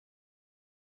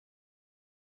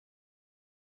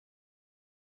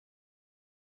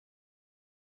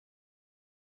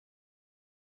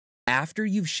After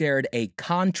you've shared a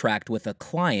contract with a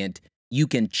client, you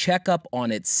can check up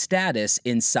on its status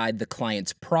inside the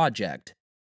client's project.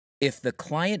 If the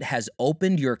client has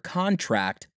opened your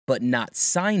contract but not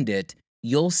signed it,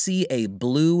 you'll see a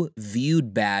blue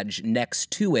Viewed badge next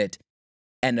to it,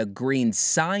 and a green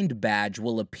Signed badge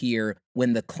will appear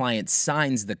when the client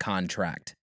signs the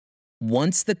contract.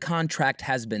 Once the contract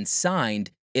has been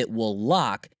signed, it will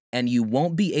lock and you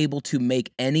won't be able to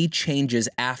make any changes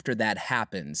after that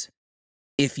happens.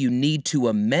 If you need to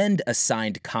amend a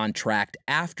signed contract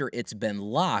after it's been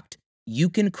locked, you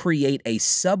can create a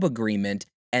sub-agreement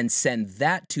and send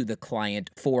that to the client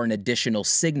for an additional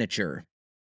signature.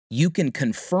 You can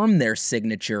confirm their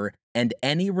signature and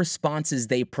any responses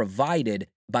they provided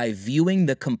by viewing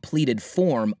the completed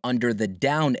form under the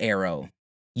down arrow.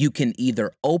 You can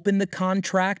either open the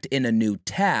contract in a new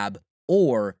tab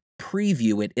or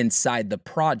preview it inside the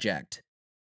project.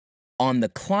 On the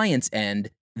client's end,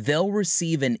 they'll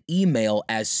receive an email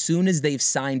as soon as they've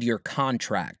signed your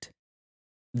contract.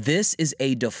 This is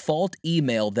a default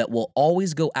email that will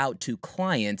always go out to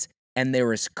clients, and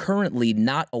there is currently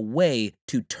not a way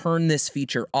to turn this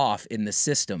feature off in the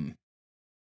system.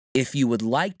 If you would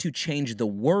like to change the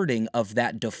wording of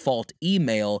that default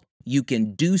email, you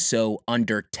can do so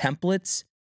under Templates,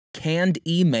 Canned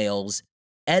Emails,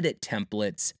 Edit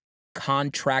Templates,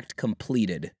 Contract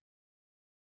Completed.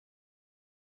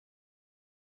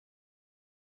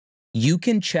 You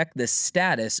can check the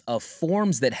status of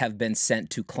forms that have been sent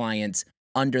to clients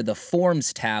under the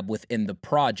Forms tab within the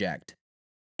project.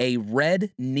 A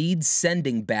red Needs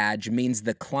Sending badge means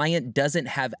the client doesn't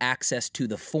have access to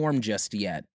the form just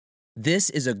yet. This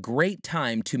is a great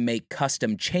time to make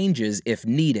custom changes if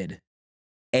needed.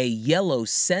 A yellow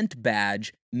Sent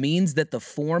badge means that the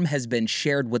form has been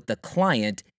shared with the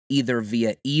client either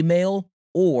via email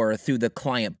or through the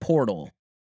client portal.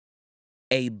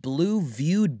 A blue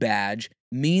Viewed badge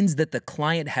means that the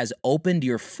client has opened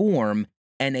your form,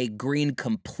 and a green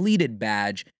Completed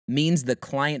badge means the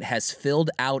client has filled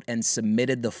out and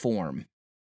submitted the form.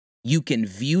 You can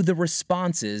view the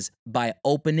responses by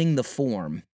opening the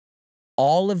form.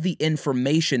 All of the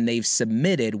information they've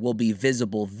submitted will be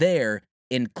visible there,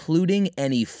 including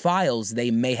any files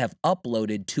they may have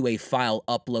uploaded to a file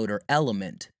uploader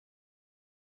element.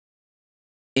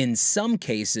 In some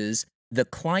cases, the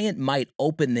client might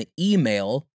open the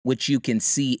email, which you can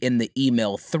see in the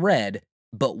email thread,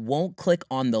 but won't click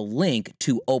on the link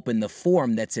to open the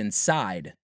form that's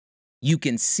inside. You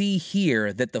can see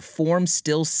here that the form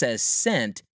still says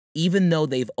sent, even though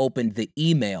they've opened the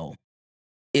email.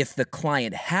 If the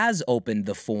client has opened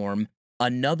the form,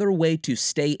 another way to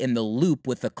stay in the loop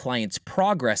with the client's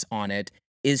progress on it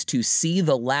is to see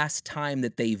the last time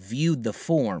that they viewed the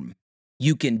form.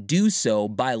 You can do so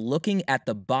by looking at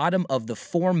the bottom of the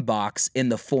form box in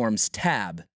the Forms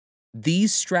tab.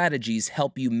 These strategies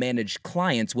help you manage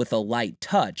clients with a light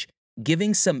touch,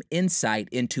 giving some insight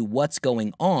into what's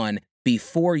going on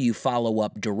before you follow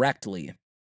up directly.